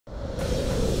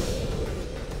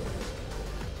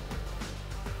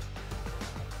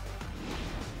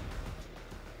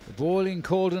Boiling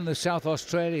cold in the South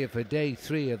Australia for day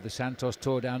 3 of the Santos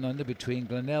Tour Down Under between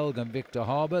Glenelg and Victor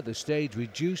Harbour. The stage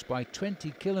reduced by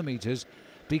 20 kilometres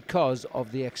because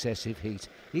of the excessive heat.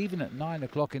 Even at 9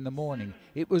 o'clock in the morning,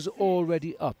 it was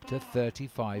already up to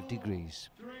 35 degrees.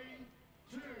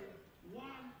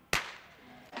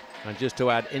 And just to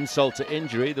add insult to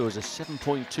injury, there was a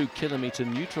 7.2 kilometre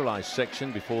neutralised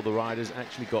section before the riders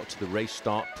actually got to the race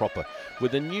start proper.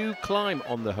 With a new climb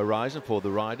on the horizon for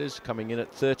the riders, coming in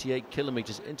at 38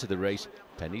 kilometres into the race,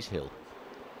 Penny's Hill.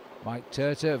 Mike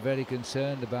Turter very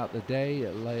concerned about the day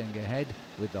laying ahead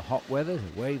with the hot weather,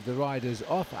 waved the riders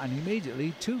off, and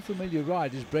immediately 2 familiar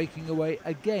riders breaking away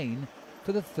again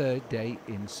for the 3rd day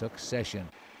in succession.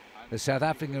 The South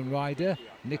African rider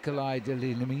Nicolai de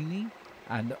Lamini,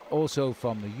 and also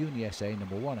from the UniSA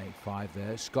number 185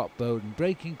 there, Scott Bowden,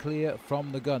 breaking clear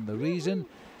from the gun. The reason?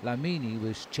 Lamini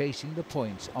was chasing the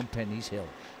points on Penny's Hill.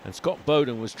 And Scott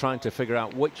Bowden was trying to figure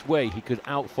out which way he could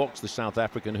outfox the South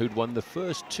African who'd won the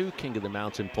first 2 King of the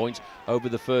Mountain points over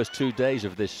the first 2 days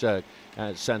of this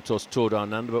Santos Tour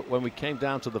Down Under. But when we came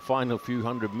down to the final few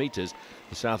hundred metres,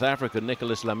 the South African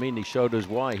Nicolas Lamini showed us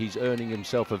why he's earning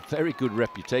himself a very good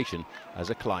reputation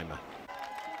as a climber.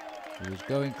 He was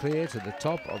going clear to the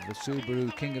top of the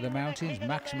Subaru King of the Mountains,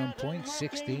 maximum points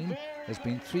 16. There's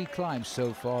been 3 climbs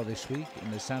so far this week in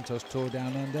the Santos Tour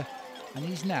Down Under, and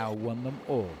he's now won them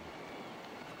all.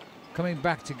 Coming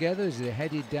back together as they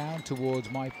headed down towards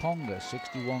Maiponga,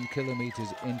 61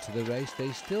 kilometres into the race, they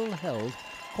still held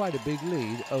quite a big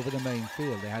lead over the main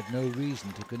field. They had no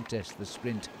reason to contest the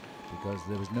sprint, because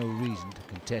there was no reason to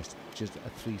contest just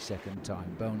a 3-second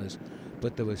time bonus.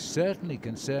 But there was certainly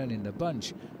concern in the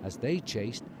bunch as they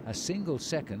chased a single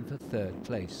second for 3rd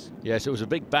place. Yes, it was a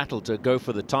big battle to go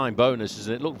for the time bonuses,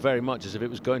 and it looked very much as if it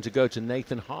was going to go to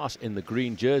Nathan Haas in the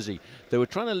green jersey. They were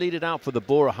trying to lead it out for the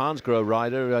Bora Hansgrohe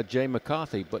rider, Jay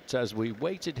McCarthy, but as we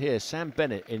waited here, Sam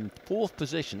Bennett in 4th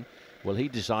position, well, he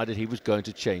decided he was going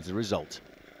to change the result.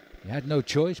 He had no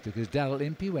choice because Daryl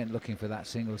Impey went looking for that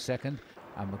single second,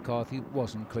 and McCarthy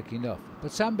wasn't quick enough.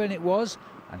 But Sam Bennett was,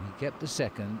 and he kept the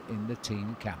second in the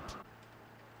team camp.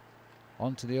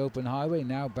 Onto the open highway,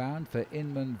 now bound for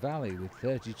Inman Valley with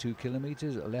 32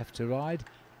 kilometres left to ride.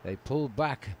 They pulled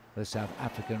back the South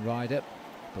African rider,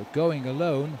 but going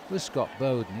alone was Scott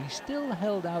Bowden. He still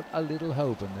held out a little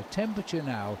hope, and the temperature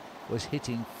now was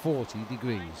hitting 40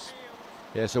 degrees.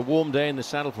 Yes, a warm day in the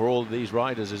saddle for all of these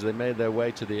riders as they made their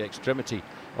way to the extremity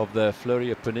of the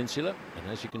Flouria Peninsula. And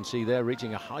as you can see, they're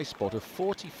reaching a high spot of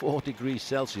 44 degrees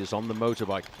Celsius on the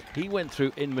motorbike. He went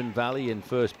through Inman Valley in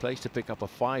 1st place to pick up a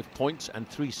 5 points and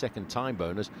 3-second time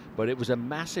bonus, but it was a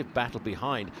massive battle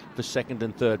behind for 2nd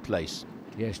and 3rd place.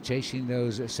 Yes, chasing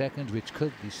those seconds which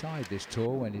could decide this tour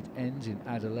when it ends in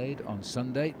Adelaide on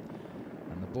Sunday.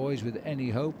 And the boys with any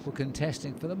hope were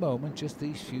contesting for the moment just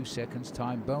these few seconds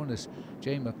time bonus.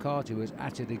 Jay McCarthy was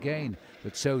at it again,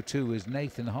 but so too was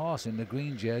Nathan Haas in the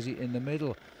green jersey in the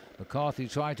middle. McCarthy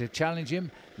tried to challenge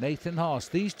him. Nathan Haas,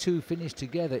 these two finished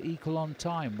together equal on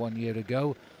time 1 year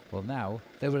ago. Well, now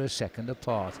they were a second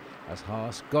apart as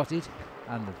Haas got it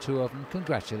and the two of them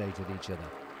congratulated each other.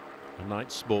 A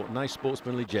nice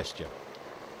sportsmanly gesture.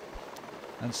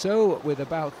 And so, with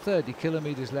about 30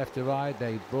 kilometres left to ride,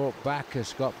 they brought back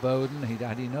Scott Bowden. He'd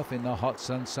had enough in the hot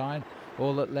sunshine.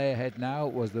 All that lay ahead now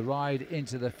was the ride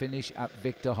into the finish at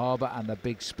Victor Harbour and the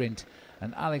big sprint.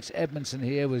 And Alex Edmondson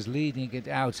here was leading it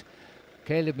out.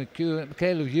 Caleb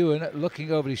Ewan,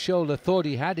 looking over his shoulder, thought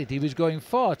he had it. He was going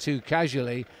far too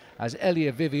casually as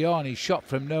Elia Viviani shot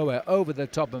from nowhere over the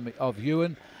top of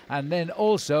Ewan. And then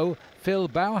also Phil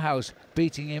Bauhaus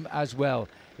beating him as well.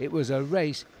 It was a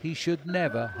race he should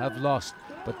never have lost,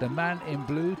 but the man in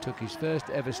blue took his first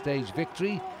ever stage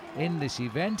victory in this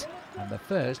event, and the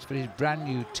first for his brand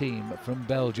new team from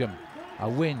Belgium. A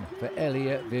win for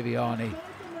Elia Viviani.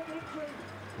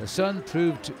 The sun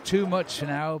proved too much for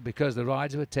now because the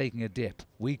riders were taking a dip.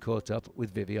 We caught up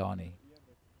with Viviani.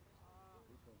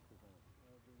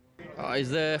 It's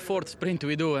the 4th sprint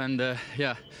we do, and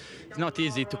yeah, it's not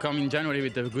easy to come in January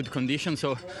with a good condition,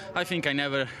 so I think I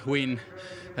never win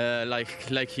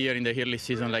like here in the early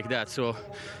season like that, so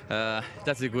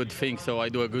that's a good thing. So I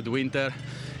do a good winter,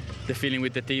 the feeling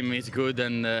with the team is good,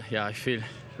 and yeah, I feel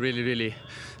really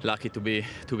lucky to be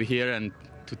here and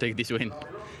to take this win.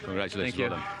 Congratulations. Thank you.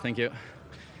 Well, thank you.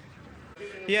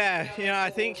 Yeah, you know, I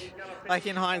think like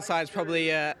in hindsight it's probably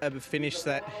a finish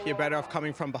that you're better off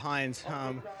coming from behind,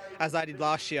 as I did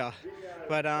last year.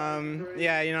 But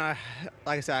yeah, you know,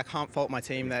 like I said, I can't fault my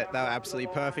team. They were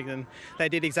absolutely perfect and they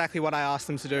did exactly what I asked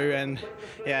them to do, and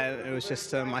yeah, it was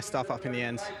just my stuff up in the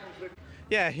end.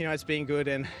 yeah, you know, it's been good,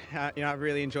 and you know, I've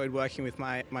really enjoyed working with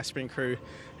my sprint crew,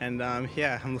 and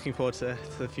yeah, I'm looking forward to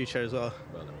the future as well.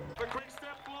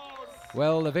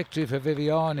 Well, the victory for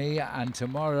Viviani, and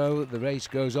tomorrow the race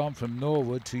goes on from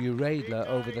Norwood to Uradla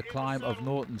over the climb of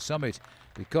Norton Summit.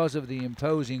 Because of the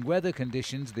imposing weather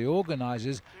conditions, the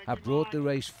organisers have brought the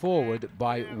race forward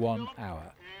by 1 hour.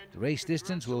 The race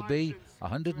distance will be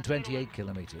 128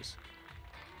 kilometres.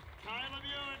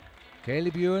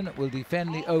 Caleb Ewan will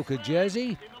defend the ochre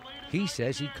jersey. He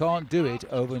says he can't do it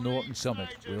over Norton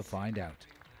Summit. We'll find out.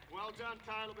 Well done,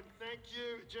 Caleb, and thank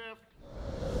you, Jeff.